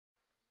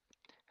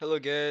Hello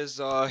guys,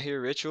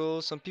 here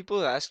Ritual. Some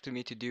people asked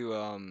me to do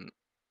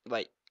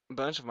like a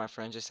bunch of my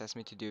friends just asked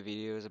me to do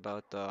videos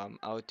about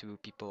how to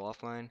people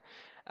offline.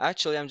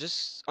 Actually, I'm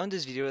just on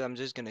this video I'm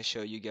just gonna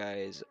show you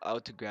guys how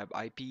to grab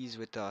IPs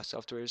with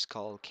softwares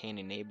called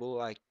Cain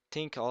Abel. I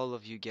think all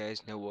of you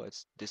guys know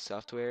what's this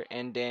software,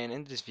 and then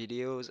in this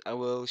videos I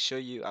will show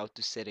you how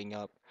to setting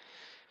up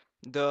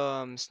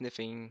the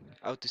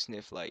how to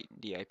sniff like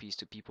the IPs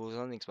to people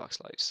on Xbox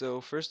Live.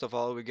 So first of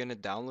all, we're gonna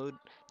download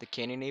the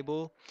Cain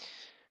Abel.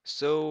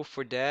 So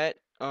for that,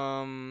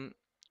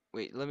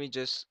 wait, let me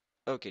just,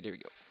 okay, there we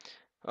go.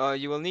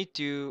 You will need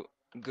to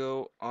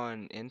go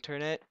on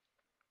internet,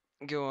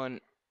 go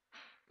on,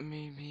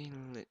 maybe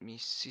let me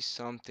see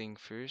something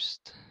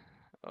first.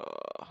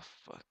 Oh,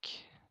 fuck.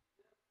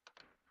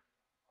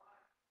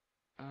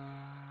 Uh,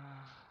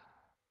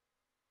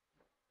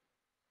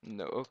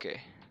 no,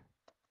 okay.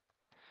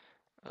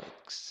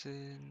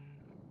 Oxen.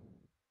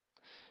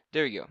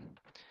 There we go.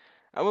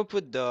 I will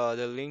put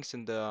the links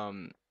in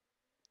the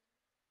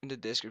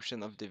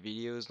description of the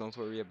videos. Don't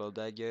worry about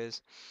that,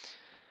 guys.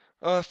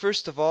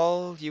 First of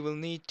all, you will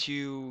need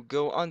to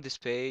go on this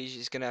page.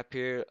 It's gonna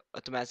appear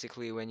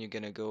automatically when you're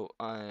gonna go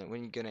on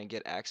when you're gonna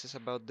get access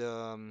about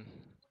the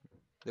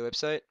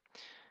website.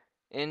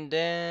 And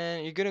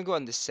then you're gonna go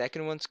on the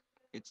second one.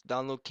 It's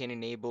download can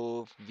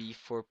enable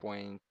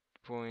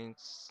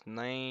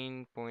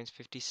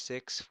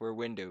v4.9.56 for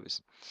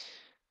Windows.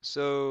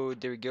 So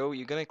there we go.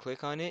 You're gonna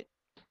click on it.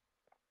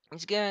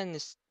 It's gonna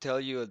tell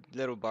you a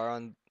little bar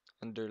on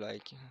under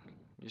like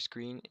your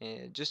screen,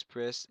 and just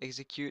press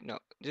execute. No,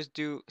 just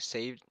do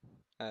save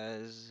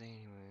as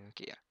anyway.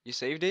 Okay, yeah, you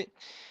saved it.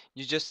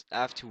 You just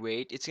have to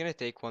wait. It's gonna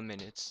take 1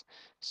 minute,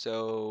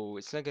 so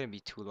it's not gonna be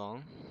too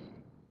long.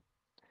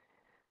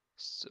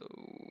 So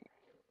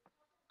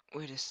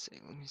wait a sec.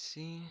 Let me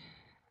see.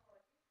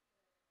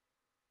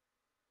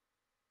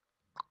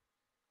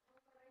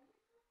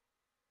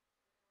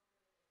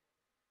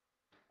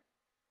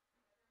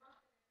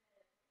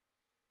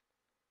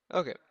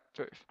 Okay,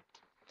 perfect.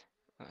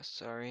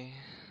 Sorry.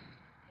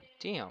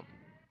 Damn.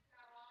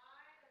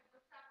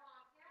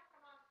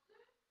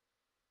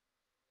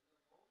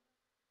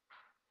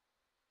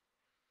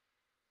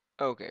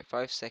 Okay,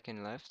 5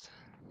 seconds left.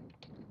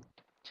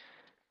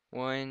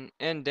 One,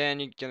 and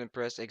then you're gonna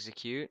press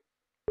execute.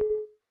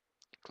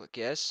 Click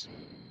yes.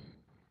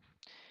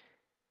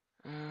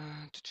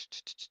 Uh,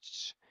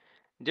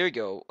 there you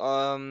go.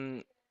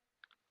 On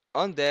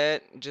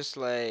that, just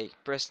like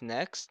press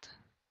next,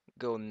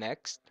 go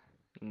next,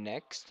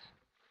 next,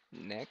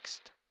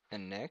 next,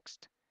 and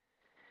next,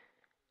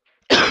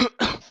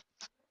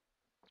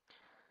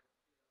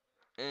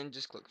 and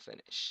just click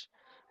finish.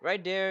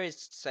 Right there,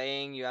 it's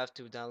saying you have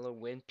to download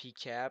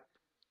WinPCap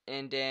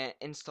and then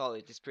install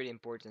it. It's pretty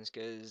important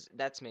because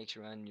that makes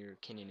you run your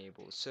Can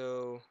enable.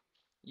 So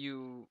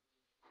you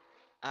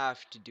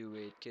have to do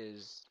it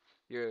because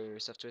your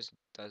software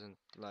doesn't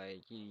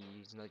like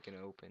he's not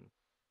gonna open.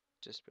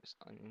 Just press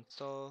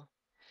uninstall.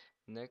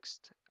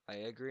 Next, I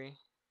agree.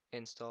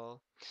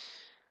 Install.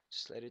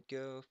 Just let it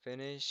go,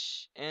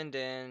 finish, and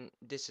then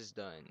this is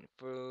done.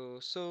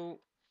 So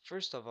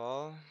first of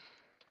all,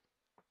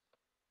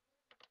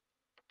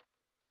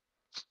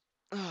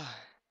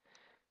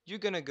 you're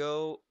gonna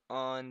go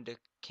on the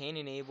can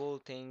enable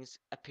things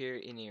appear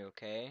in here,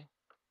 okay?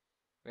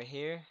 Right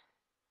here,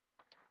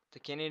 the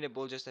can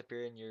enable just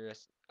appear in your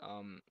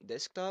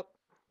desktop.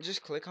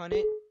 Just click on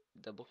it,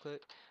 double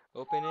click,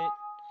 open it.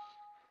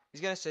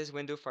 It's gonna says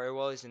window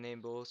firewall is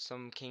enabled.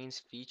 Some Cane's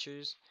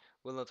features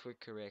will not work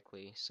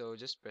correctly. So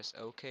just press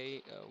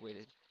OK. Wait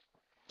a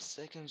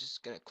second, I'm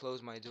just gonna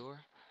close my door.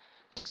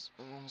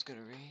 My mom's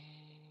gonna read.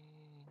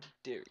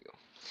 There we go.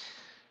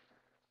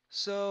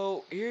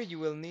 So here you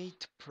will need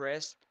to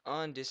press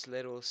on this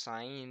little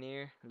sign in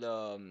here,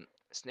 the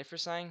sniffer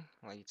sign,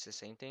 like it's the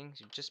same thing.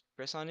 So just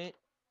press on it,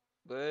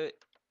 but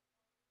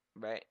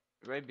right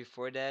right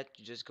before that,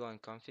 you just go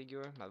and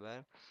configure. My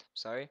bad.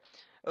 Sorry.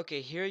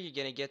 Okay, here you're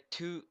gonna get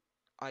two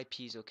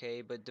IPs,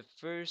 okay? But the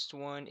first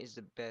one is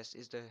the best.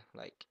 Is the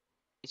like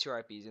it's your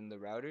IPs in the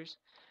routers.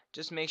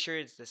 Just make sure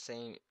it's the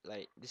same.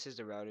 Like this is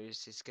the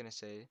routers. It's gonna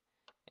say,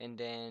 and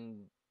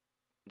then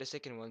the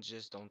second one,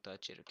 just don't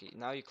touch it. Okay,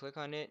 now you click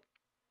on it,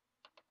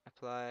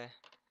 apply,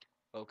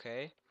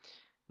 okay.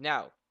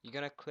 Now you're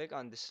gonna click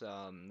on this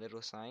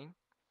little sign.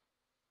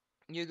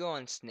 You go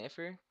on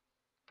sniffer.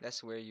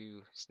 That's where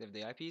you sniff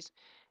the IPs.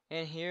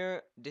 And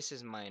here, this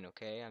is mine.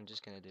 Okay, I'm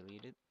just gonna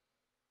delete it.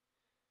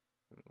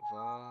 Remove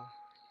all.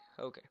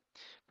 Okay,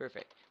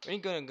 perfect. When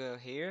you're gonna go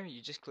here, you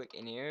just click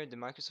in here, the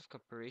Microsoft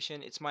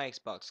Corporation. It's my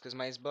Xbox because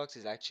my Xbox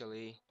is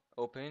actually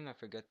open. I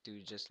forgot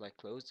to just like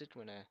close it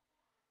when I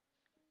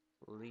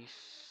leave.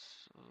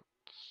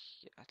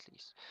 Okay, at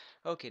least.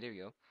 Okay, there we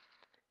go.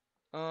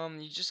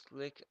 You just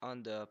click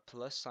on the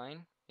plus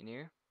sign in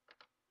here.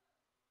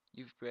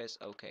 You press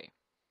OK.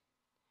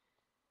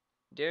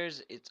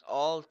 It's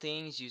all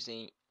things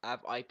using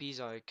app IPs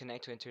or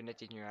connect to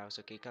internet in your house.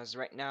 Okay, because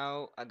right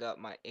now I got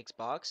my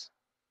Xbox.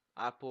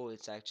 Apple,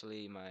 it's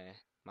actually my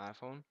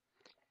iPhone,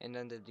 and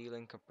then the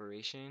dealing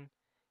corporation.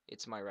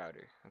 It's my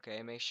router.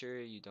 Okay, make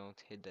sure you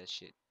don't hit that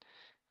shit.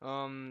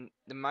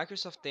 The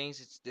Microsoft things,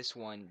 it's this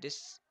one.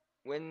 This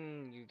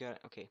when you got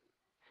okay.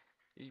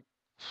 You,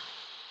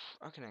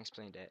 how can I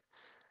explain that?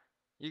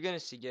 You're gonna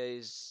see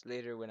guys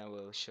later when I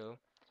will show.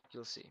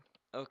 You'll see.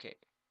 Okay.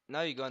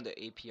 Now you go on the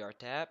APR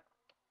tab.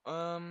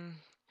 Um,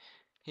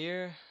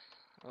 here.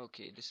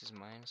 Okay, this is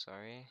mine.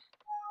 Sorry.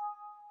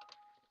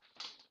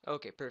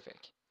 Okay,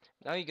 perfect.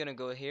 Now you're gonna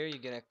go here. You're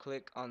gonna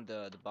click on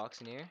the box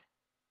in here.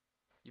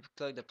 You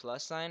click the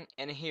plus sign,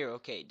 and here.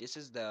 Okay, this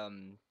is the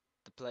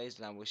place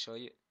that I will show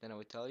you. Then I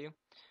will tell you.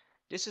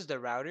 This is the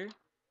router.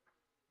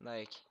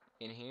 Like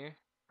in here.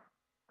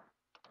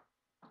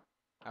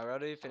 Our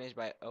router finished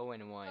by 0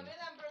 and 1.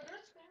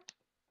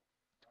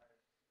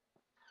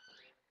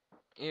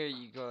 Here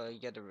you go. You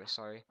get the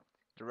sorry.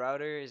 The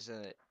router is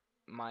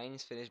mine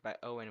is finished by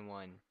 0 and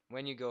 1.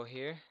 When you go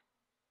here,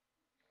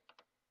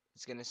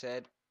 it's gonna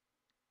say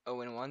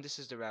 0 and 1. This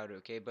is the router,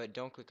 okay? But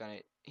don't click on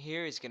it.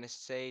 Here it's gonna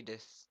say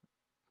this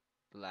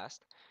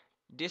last.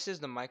 This is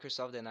the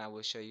Microsoft that I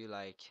will show you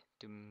like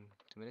 2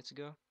 minutes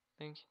ago.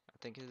 I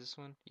think it's this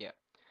one. Yeah,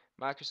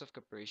 Microsoft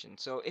Corporation.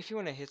 So if you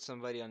wanna hit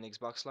somebody on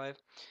Xbox Live,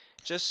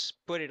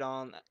 just put it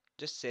on.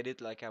 Just set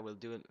it like I will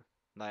do it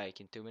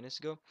like in 2 minutes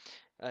ago.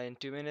 In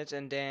 2 minutes,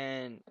 and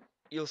then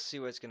you'll see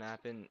what's gonna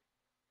happen.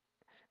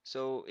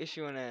 So if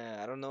you wanna,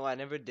 I don't know, I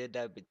never did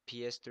that with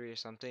PS3 or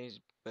something,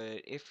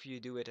 but if you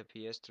do it a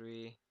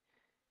PS3,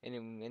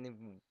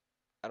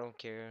 I don't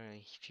care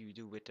if you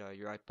do with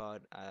your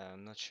iPod,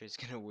 I'm not sure it's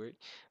gonna work.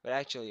 But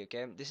actually,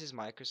 okay, this is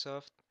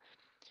Microsoft.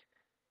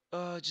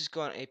 Just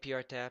go on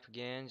APR tab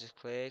again, just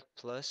click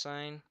plus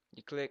sign.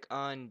 You click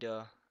on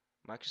the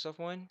Microsoft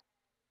one,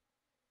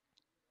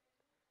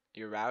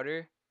 your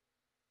router,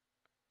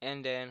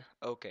 and then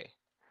okay.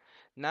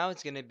 Now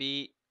it's gonna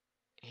be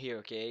here,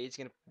 okay? It's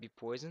gonna be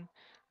poison.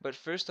 But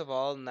first of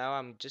all, now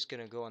I'm just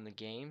gonna go on the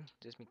game.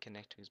 Just me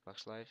connect to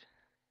Xbox Live.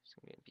 It's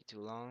gonna be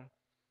too long.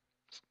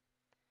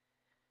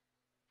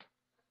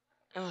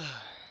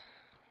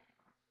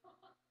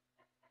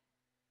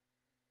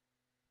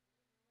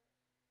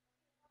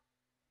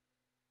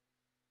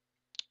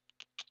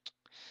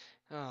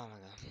 Oh my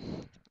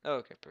god.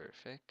 Okay,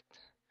 perfect.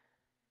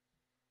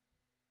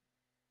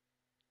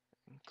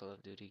 Call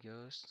of Duty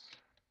Ghosts.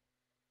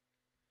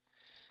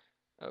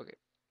 Okay,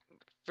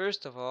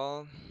 first of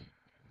all,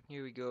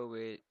 here we go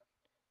with.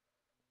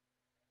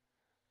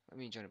 Let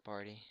me join a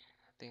party.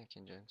 I think I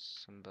can join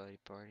somebody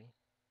party.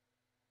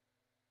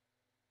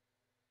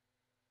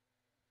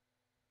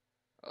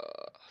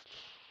 Uh,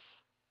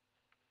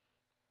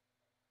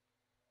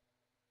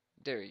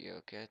 there you go.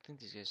 Okay, I think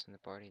these guys in the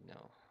party.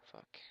 No,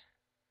 fuck.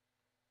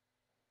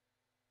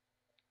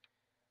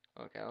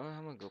 Okay,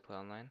 I'm gonna go play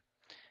online.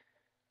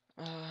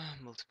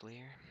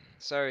 Multiplayer.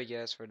 Sorry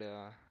guys for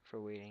the for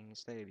waiting.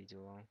 It's not gonna be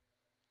too long.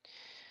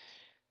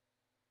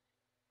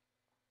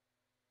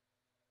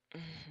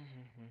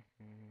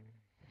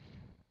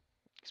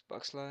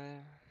 Xbox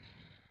Live.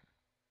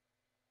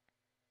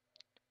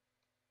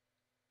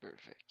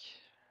 Perfect.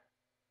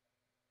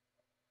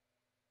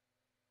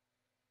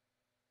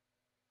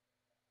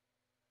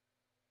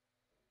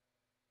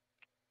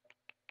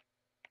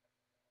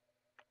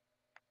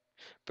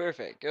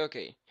 Perfect.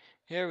 Okay.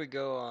 Here we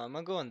go.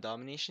 I'll go on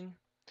domination.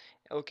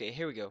 Okay,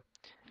 here we go.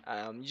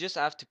 You just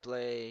have to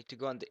play to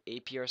go on the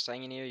APR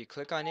sign in here. You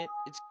click on it.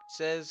 It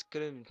says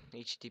couldn't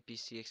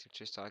HTTPC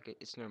etc socket.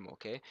 It's normal.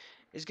 Okay.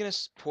 It's gonna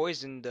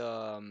poison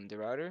the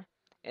router,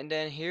 and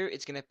then here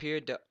it's gonna appear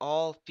the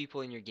all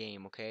people in your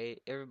game. Okay,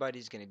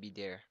 everybody's gonna be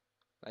there,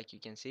 like you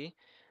can see.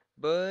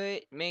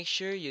 But make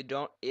sure you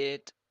don't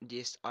hit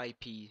this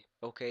IP.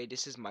 Okay,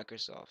 this is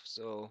Microsoft,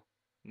 so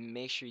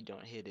make sure you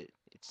don't hit it.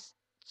 It's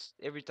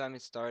every time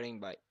it's starting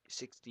by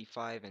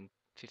 65 and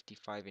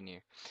 55 in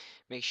here.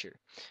 Make sure.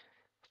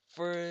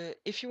 For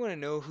if you want to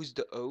know who's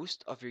the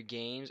host of your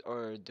games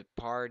or the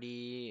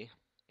party,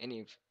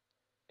 any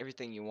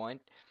everything you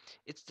want,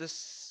 it's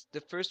this the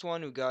first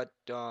one who got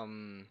the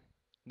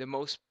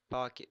most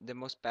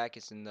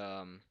packets in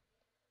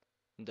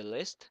the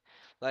list.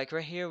 Like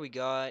right here we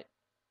got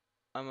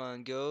I'm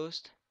on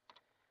Ghost.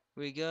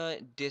 We got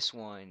this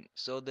one.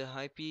 So the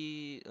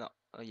IP, no,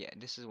 oh yeah,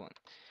 this is one.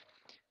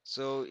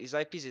 So his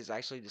IPs is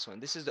actually this one.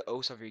 This is the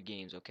host of your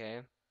games,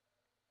 okay?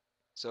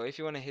 So if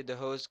you want to hit the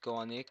host, go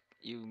on it.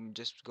 You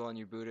just go on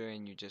your booter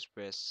and you just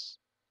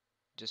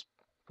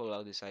pull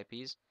out these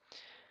IPs.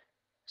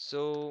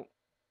 So,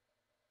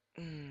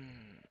 yeah,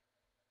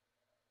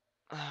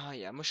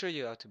 I'm gonna show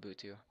you how to boot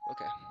too.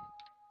 Okay,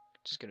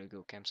 just gonna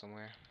go camp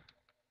somewhere.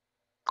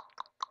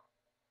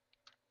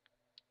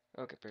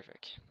 Okay,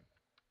 perfect.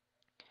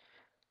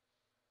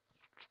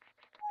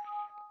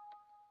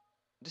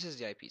 This is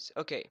the IPs.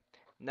 Okay,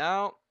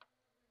 now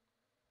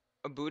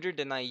a booter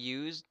that I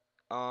used,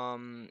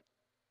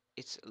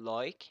 it's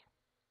LOIC.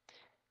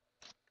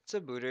 It's a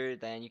booter,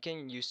 then you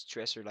can use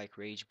stressor like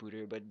Rage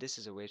Booter, but this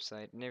is a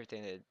website and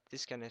everything that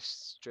this kind of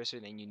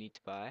stressor then you need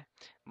to buy.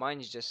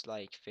 Mine is just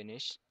like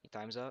finished,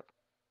 time's up.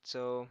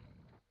 So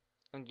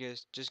I'm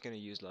just gonna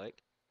use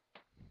like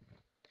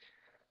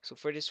So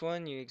for this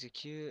one, you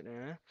execute,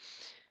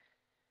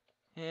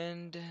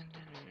 and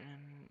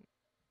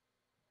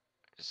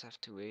just have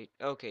to wait.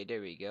 Okay,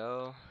 there we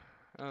go.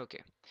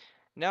 Okay,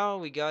 now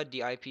we got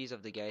the IPs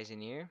of the guys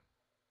in here.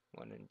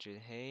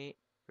 108,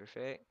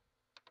 perfect.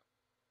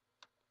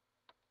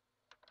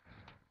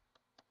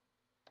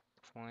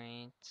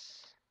 Point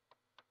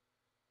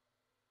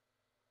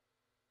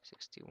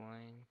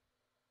 61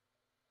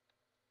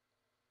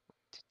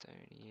 to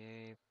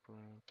 38.24.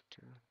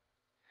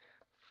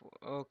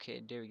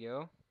 Okay, there we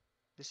go.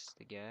 This is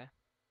the guy.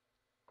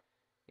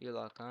 You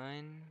lock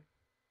on.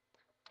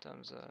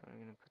 Thumbs up. I'm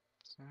gonna put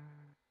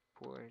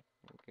port.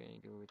 We're gonna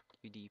go with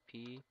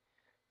UDP.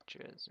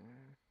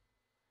 Trezor.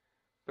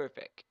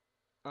 Perfect.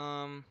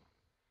 Um,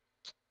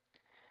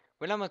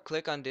 when I'm gonna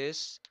click on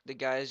this, the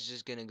guy is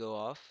just gonna go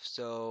off.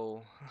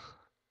 So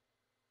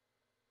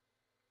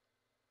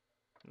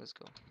let's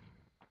go.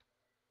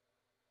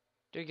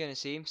 They're gonna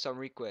see some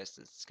requests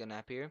that's gonna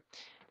appear.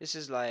 This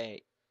is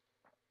like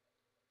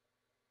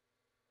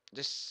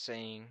just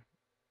saying,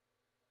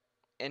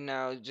 and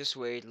now just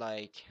wait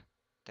like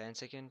 10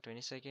 second,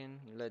 20 second.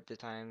 Let the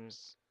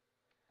times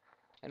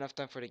enough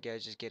time for the guy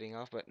just getting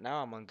off. But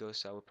now I'm on go,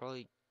 so I would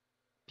probably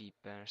be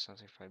banned or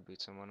something if I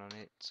boot someone on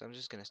it. So I'm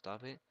just gonna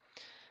stop it.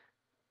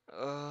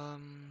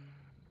 Um,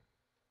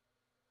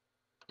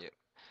 yeah.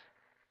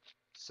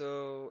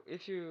 So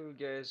if you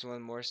guys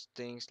want more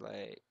things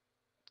like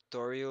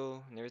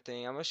tutorial and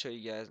everything, I'm gonna show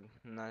you guys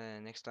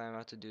next time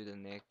how to do the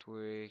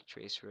network,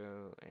 trace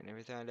row, and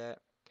everything like that.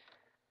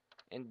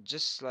 And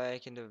just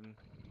like in the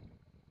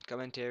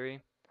commentary,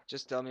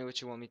 just tell me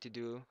what you want me to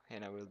do,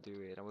 and I will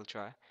do it. I will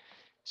try.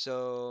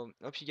 So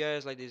hope you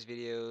guys like these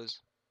videos.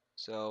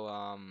 So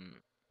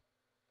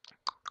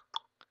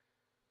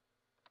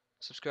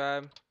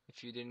subscribe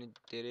if you didn't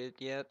did it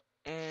yet,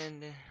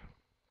 and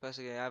plus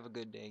again, have a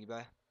good day.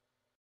 Goodbye.